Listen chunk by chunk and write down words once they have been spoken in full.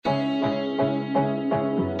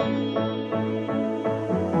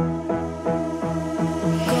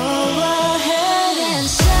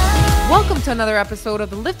Welcome to another episode of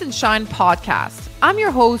the Lift and Shine podcast. I'm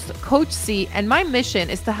your host, Coach C, and my mission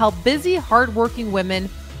is to help busy, hardworking women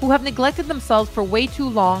who have neglected themselves for way too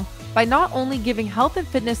long by not only giving health and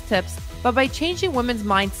fitness tips, but by changing women's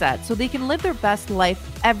mindset so they can live their best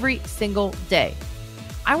life every single day.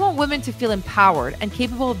 I want women to feel empowered and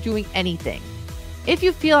capable of doing anything. If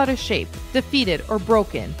you feel out of shape, defeated, or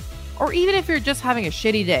broken, or even if you're just having a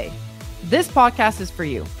shitty day, this podcast is for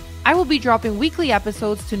you. I will be dropping weekly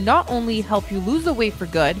episodes to not only help you lose the weight for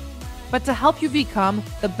good, but to help you become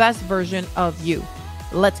the best version of you.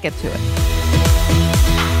 Let's get to it.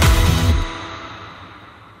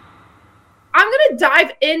 I'm going to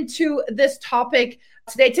dive into this topic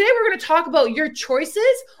today. Today, we're going to talk about your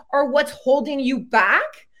choices or what's holding you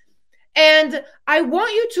back. And I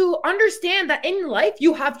want you to understand that in life,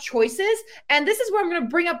 you have choices. And this is where I'm going to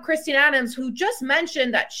bring up Christine Adams, who just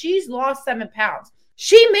mentioned that she's lost 7 pounds.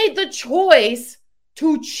 She made the choice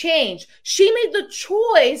to change. She made the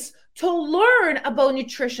choice to learn about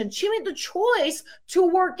nutrition. She made the choice to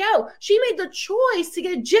work out. She made the choice to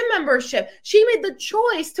get a gym membership. She made the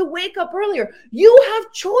choice to wake up earlier. You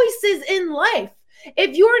have choices in life.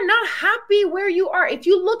 If you're not happy where you are, if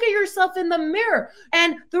you look at yourself in the mirror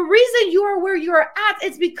and the reason you are where you are at,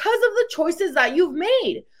 it's because of the choices that you've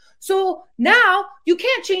made. So now you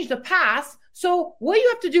can't change the past. So what you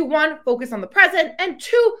have to do, one, focus on the present, and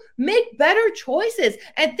two, make better choices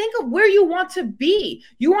and think of where you want to be.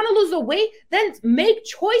 You want to lose the weight? Then make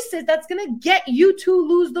choices that's going to get you to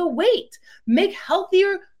lose the weight. Make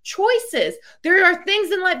healthier choices. There are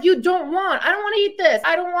things in life you don't want. I don't want to eat this.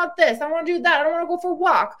 I don't want this. I want to do that. I don't want to go for a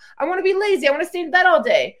walk. I want to be lazy. I want to stay in bed all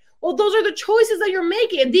day. Well, those are the choices that you're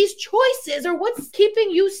making. And these choices are what's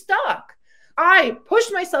keeping you stuck. I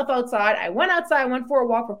pushed myself outside. I went outside. I went for a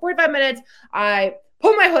walk for 45 minutes. I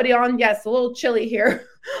put my hoodie on. Yes, a little chilly here.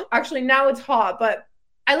 Actually, now it's hot, but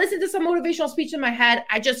I listened to some motivational speech in my head.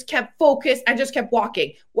 I just kept focused. I just kept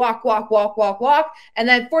walking. Walk. And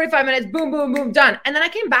then 45 minutes, boom, boom, boom, done. And then I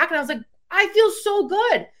came back and I was like, I feel so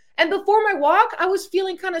good. And before my walk, I was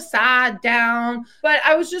feeling kind of sad, down, but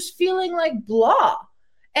I was just feeling like blah.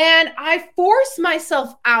 And I forced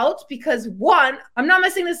myself out because, one, I'm not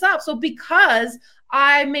messing this up. So because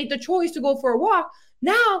I made the choice to go for a walk,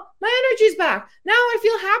 now my energy's back. Now I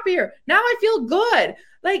feel happier. Now I feel good.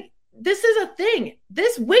 Like, this is a thing.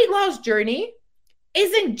 This weight loss journey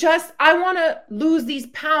isn't just, I want to lose these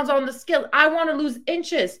pounds on the scale. I want to lose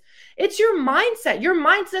inches. It's your mindset. Your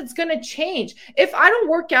mindset's going to change. If I don't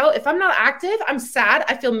work out, if I'm not active, I'm sad,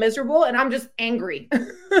 I feel miserable, and I'm just angry.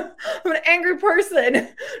 I'm an angry person.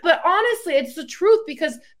 But honestly, it's the truth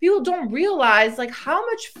because people don't realize like how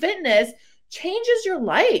much fitness changes your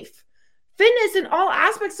life. Fitness in all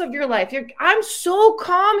aspects of your life. I'm so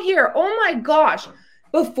calm here. Oh my gosh.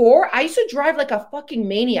 Before, I used to drive like a fucking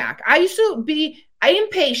maniac. I used to be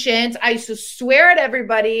impatient. I used to swear at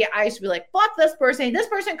everybody. I used to be like, fuck this person. This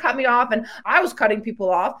person cut me off, and I was cutting people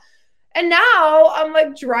off. And now I'm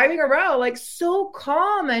like driving around like so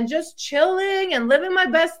calm and just chilling and living my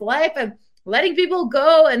best life and letting people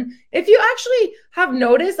go. And if you actually have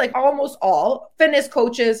noticed, like almost all fitness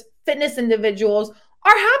coaches, fitness individuals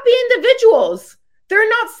are happy individuals. They're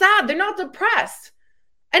not sad. They're not depressed.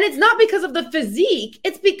 And it's not because of the physique.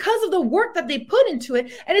 It's because of the work that they put into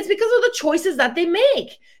it. And it's because of the choices that they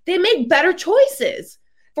make. They make better choices.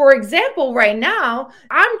 For example, right now,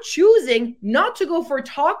 I'm choosing not to go for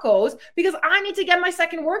tacos because I need to get my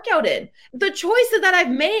second workout in. The choices that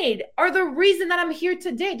I've made are the reason that I'm here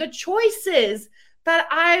today. The choices that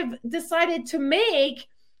I've decided to make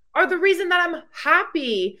are the reason that I'm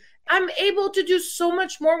happy. I'm able to do so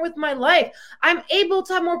much more with my life. I'm able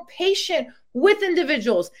to have more patience with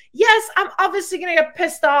individuals. Yes, I'm obviously going to get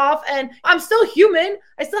pissed off and I'm still human.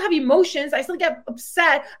 I still have emotions. I still get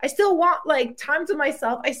upset. I still want like time to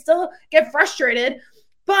myself. I still get frustrated,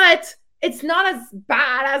 but it's not as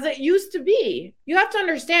bad as it used to be. You have to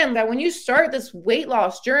understand that when you start this weight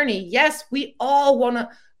loss journey, yes, we all want to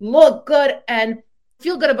look good and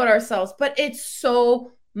feel good about ourselves, but it's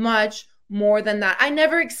so much more than that. I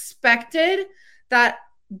never expected that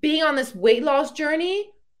being on this weight loss journey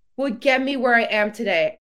would get me where I am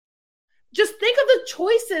today. Just think of the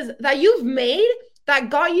choices that you've made that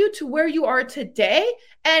got you to where you are today,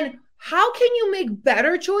 and how can you make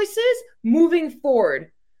better choices moving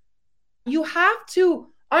forward? You have to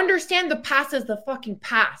understand the past is the fucking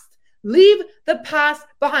past. Leave the past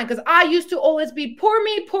behind, because I used to always be poor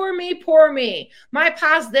me, poor me, poor me. My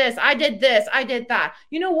past this, I did that.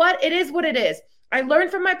 You know what? It is what it is. I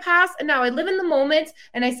learned from my past and now I live in the moment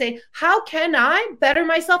and I say, how can I better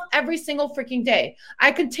myself every single freaking day?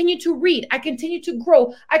 I continue to read. I continue to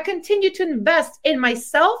grow. I continue to invest in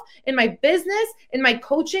myself, in my business, in my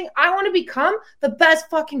coaching. I want to become the best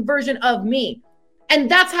fucking version of me. And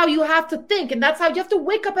that's how you have to think. And that's how you have to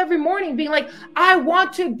wake up every morning being like, I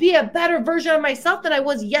want to be a better version of myself than I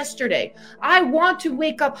was yesterday. I want to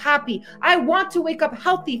wake up happy. I want to wake up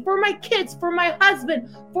healthy for my kids, for my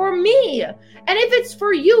husband, for me. And if it's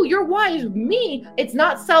for you, your why is me. It's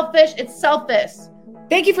not selfish, it's selfish.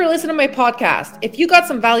 Thank you for listening to my podcast. If you got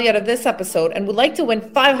some value out of this episode and would like to win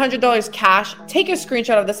 $500 cash, take a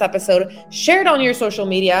screenshot of this episode, share it on your social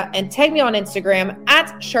media, and tag me on Instagram at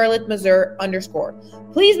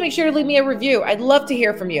 @CharlotteMazur_. Please make sure to leave me a review. I'd love to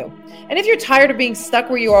hear from you. And if you're tired of being stuck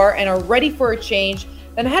where you are and are ready for a change,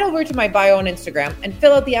 then head over to my bio on Instagram and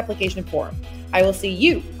fill out the application form. I will see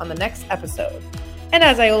you on the next episode. And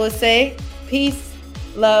as I always say, peace,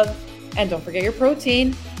 love, and don't forget your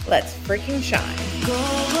protein. Let's freaking shine. Go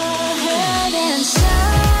ahead and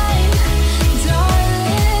shine.